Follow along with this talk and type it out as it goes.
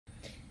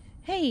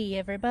Hey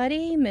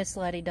everybody, Miss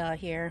Letty Da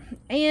here,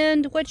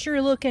 and what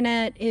you're looking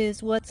at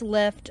is what's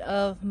left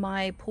of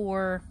my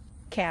poor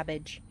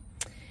cabbage.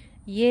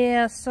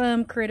 Yeah,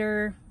 some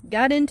critter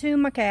got into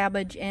my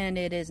cabbage and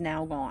it is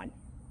now gone.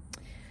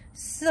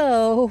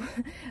 So,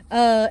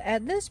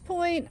 at this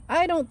point,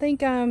 I don't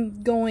think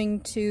I'm going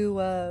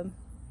to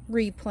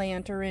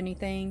replant or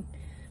anything.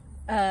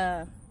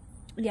 Yeah,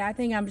 I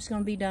think I'm just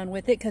going to be done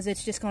with it because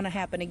it's just going to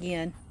happen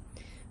again.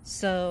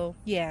 So,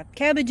 yeah,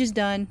 cabbage is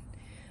done.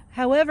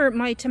 However,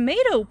 my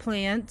tomato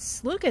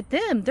plants, look at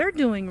them. They're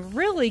doing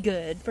really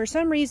good. For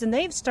some reason,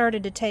 they've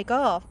started to take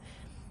off.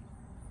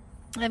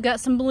 I've got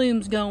some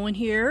blooms going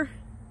here.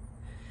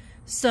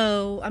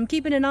 So, I'm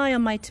keeping an eye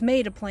on my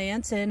tomato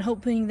plants and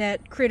hoping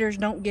that critters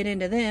don't get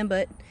into them,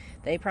 but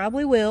they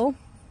probably will.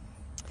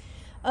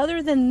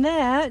 Other than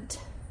that,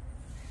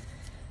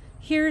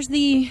 here's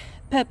the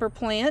pepper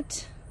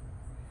plant.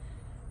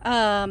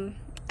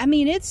 I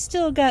mean, it's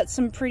still got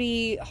some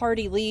pretty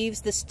hardy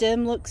leaves. The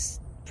stem looks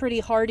pretty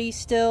hardy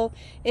still.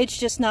 It's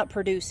just not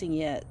producing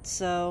yet,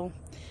 so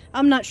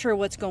I'm not sure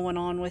what's going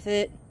on with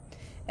it.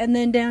 And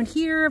then down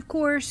here, of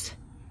course,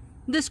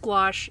 the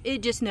squash,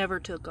 it just never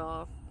took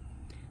off.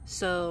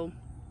 So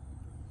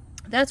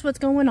that's what's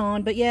going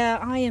on. But yeah,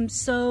 I am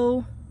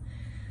so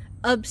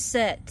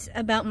upset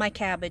about my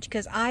cabbage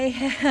because I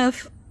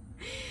have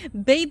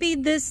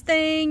babied this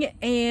thing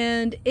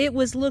and it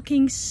was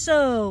looking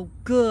so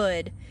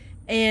good.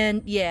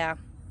 And yeah,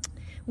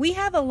 we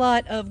have a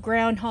lot of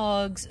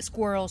groundhogs,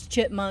 squirrels,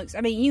 chipmunks. I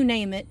mean, you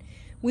name it.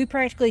 We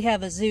practically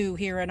have a zoo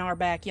here in our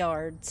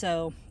backyard,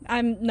 so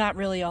I'm not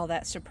really all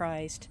that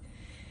surprised.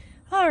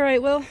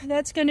 Alright, well,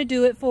 that's going to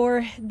do it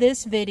for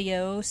this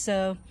video,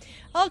 so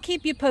I'll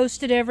keep you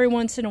posted every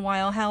once in a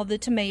while how the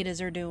tomatoes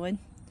are doing.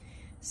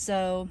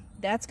 So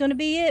that's going to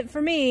be it for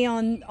me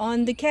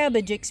on the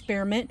cabbage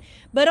experiment,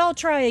 but I'll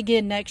try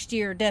again next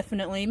year,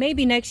 definitely.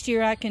 Maybe next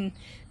year I can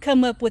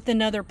come up with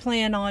another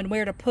plan on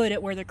where to put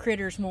it where the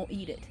critters won't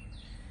eat it.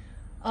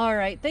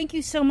 Alright, thank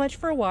you so much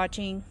for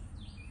watching.